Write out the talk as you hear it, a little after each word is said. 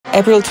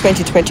April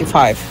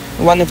 2025,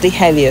 one of the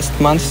heaviest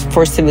months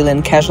for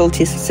civilian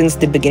casualties since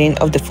the beginning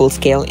of the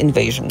full-scale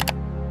invasion.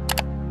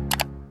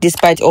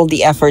 Despite all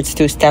the efforts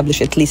to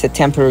establish at least a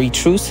temporary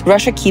truce,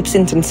 Russia keeps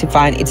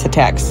intensifying its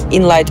attacks.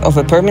 In light of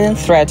a permanent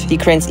threat,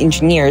 Ukraine's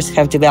engineers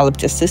have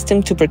developed a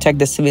system to protect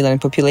the civilian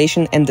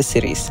population and the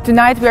cities.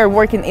 Tonight we are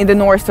working in the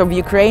north of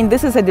Ukraine.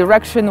 This is a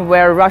direction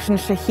where Russian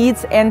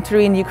Shaheds enter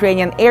in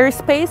Ukrainian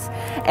airspace,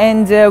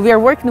 and we are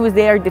working with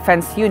the air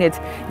defense unit.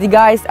 The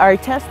guys are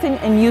testing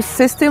a new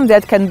system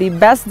that can be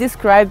best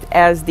described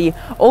as the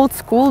old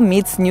school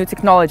meets new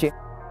technology.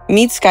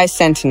 Meet Sky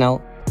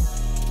Sentinel.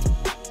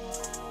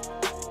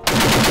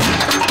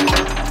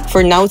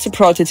 For now, it's a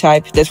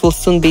prototype that will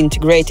soon be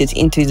integrated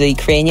into the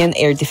Ukrainian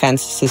air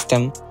defense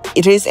system.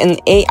 It is an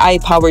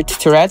AI-powered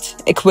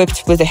turret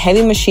equipped with a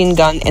heavy machine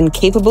gun and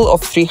capable of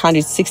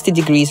 360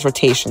 degrees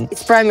rotation.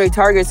 Its primary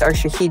targets are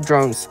Shahed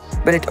drones,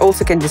 but it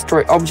also can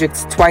destroy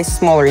objects twice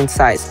smaller in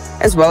size,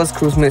 as well as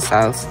cruise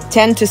missiles.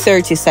 10 to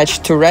 30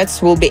 such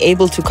turrets will be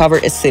able to cover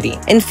a city,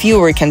 and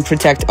fewer can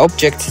protect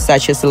objects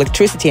such as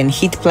electricity and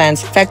heat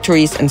plants,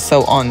 factories, and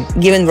so on.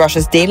 Given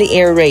Russia's daily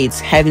air raids,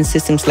 having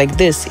systems like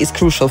this is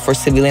crucial for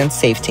civilian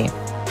safety.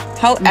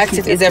 How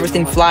active is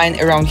everything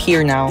flying around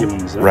here now?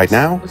 Right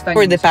now?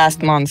 For the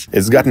past month?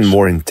 It's gotten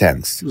more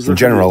intense. In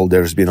general,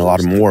 there's been a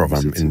lot more of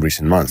them in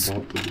recent months.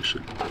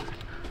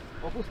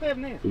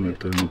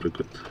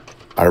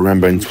 I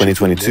remember in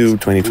 2022,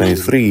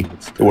 2023,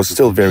 it was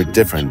still very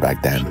different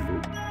back then.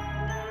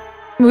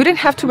 We didn't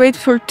have to wait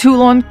for too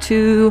long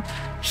to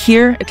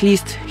hear, at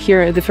least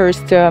hear the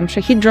first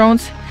Shahed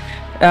drones.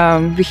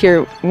 We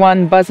hear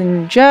one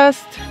buzzing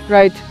just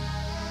right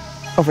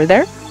over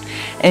there.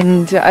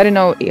 And I don't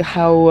know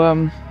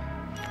how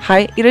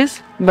high it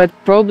is, but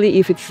probably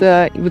if it's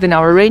within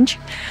our range,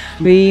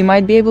 we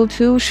might be able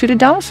to shoot it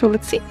down, so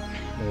let's see.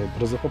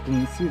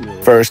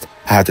 First,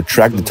 I had to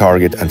track the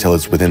target until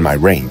it's within my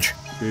range.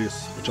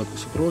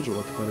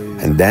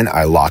 And then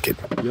I lock it.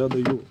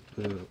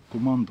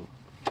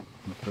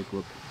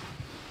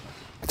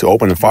 To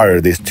open fire,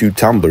 these two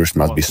tumblers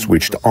must be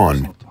switched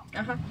on.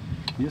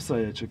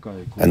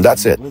 And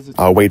that's it.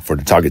 I'll wait for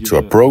the target to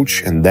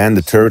approach, and then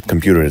the turret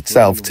computer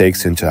itself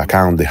takes into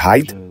account the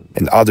height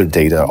and other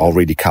data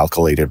already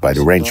calculated by the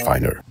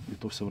rangefinder.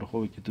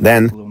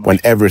 Then, when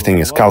everything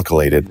is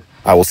calculated,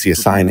 I will see a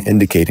sign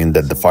indicating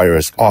that the fire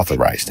is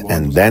authorized,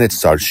 and then it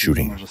starts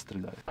shooting.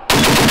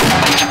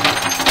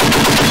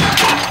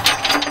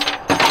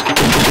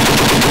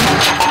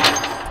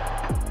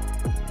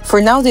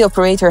 For now, the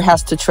operator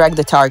has to track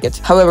the target.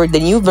 However, the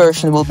new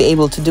version will be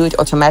able to do it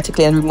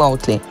automatically and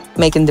remotely,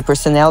 making the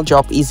personnel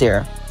job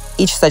easier.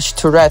 Each such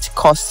turret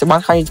costs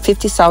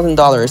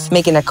 $150,000,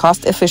 making a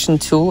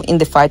cost-efficient tool in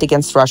the fight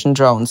against Russian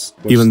drones.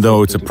 Even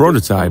though it's a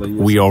prototype,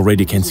 we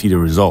already can see the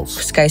results.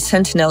 Sky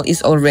Sentinel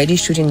is already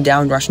shooting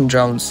down Russian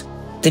drones.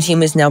 The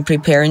team is now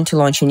preparing to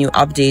launch a new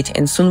update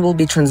and soon will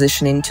be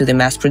transitioning to the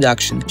mass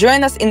production.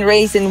 Join us in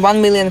raising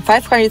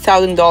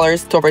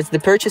 $1,500,000 towards the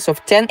purchase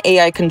of 10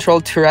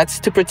 AI-controlled turrets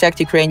to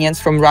protect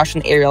Ukrainians from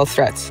Russian aerial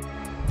threats.